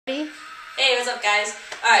is up, guys?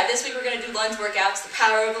 Alright, this week we're going to do lunge workouts, the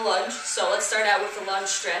power of the lunge. So let's start out with the lunge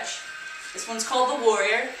stretch. This one's called the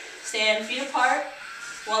warrior. Stand feet apart,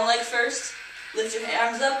 one leg first, lift your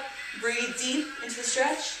arms up, breathe deep into the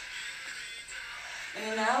stretch,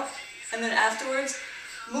 in and out, and then afterwards,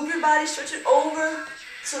 move your body, stretch it over,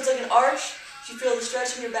 so it's like an arch. If you feel the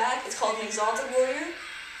stretch in your back, it's called an exalted warrior.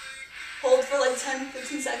 Hold for like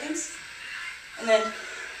 10-15 seconds, and then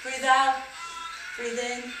breathe out, breathe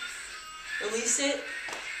in, release it.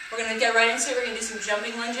 We're going to get right into it. We're going to do some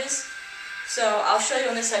jumping lunges. So I'll show you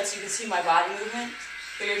on this side so you can see my body movement.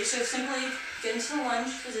 But you're just going to simply get into the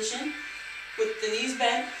lunge position with the knees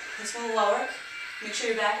bent, this one lower. Make sure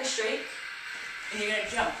your back is straight. And you're going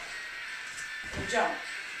to jump. And jump.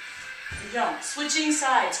 And jump. Switching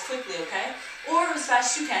sides quickly, okay? Or as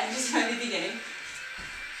fast as you can, just at the beginning.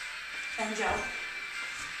 And jump.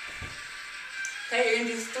 Okay, you're going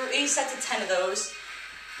to do 3 sets of 10 of those.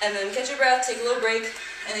 And then catch your breath, take a little break,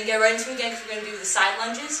 and then get right into it again because we're going to do the side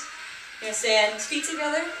lunges. You're going to stand feet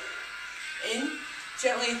together, in,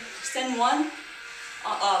 gently extend one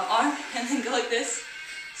arm, and then go like this,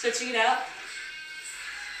 stretching it out.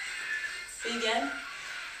 Feet again.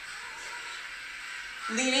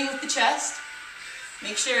 Leaning with the chest.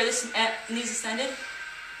 Make sure this knees extended.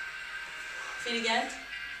 Feet again.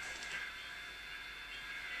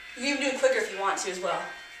 You can even do it quicker if you want to as well.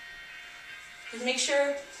 Just make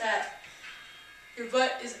sure that your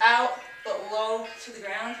butt is out but low to the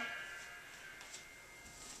ground.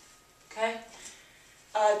 Okay?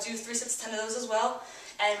 Do 3 sets of 10 of those as well.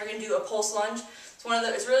 And we're going to do a pulse lunge.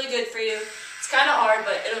 It's really good for you. It's kind of hard,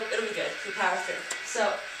 but it'll be good. You'll power through.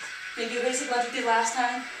 So, you can do a basic lunge we did last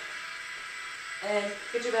time. And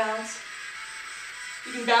get your balance.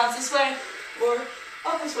 You can balance this way or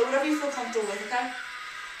up this way, whatever you feel comfortable with, okay?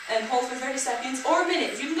 And hold for 30 seconds or a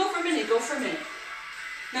minute. If you can go for a minute, go for a minute.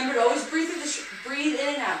 Remember to always breathe breathe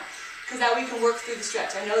in and out, because that way you can work through the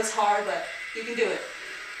stretch. I know it's hard, but you can do it.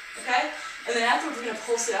 Okay? And then afterwards, we're going to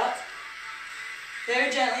pulse it up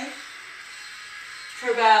very gently for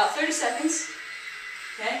about 30 seconds.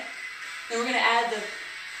 Okay? Then we're going to add the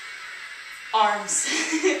arms.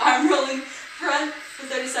 Arm rolling front for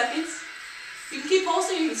 30 seconds. You can keep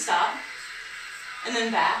pulsing, you can stop. And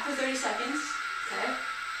then back for 30 seconds. Okay?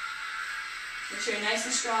 Make sure you're nice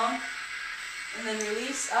and strong. And then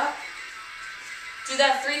release up. Do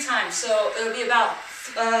that 3 times. So it'll be about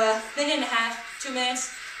a minute and a half, 2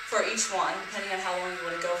 minutes for each one, depending on how long you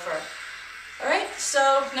want to go for. Alright,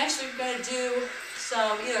 so next we're going to do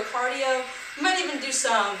some either cardio. We might even do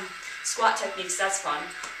some squat techniques. That's fun.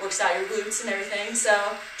 Works out your glutes and everything. So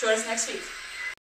join us next week.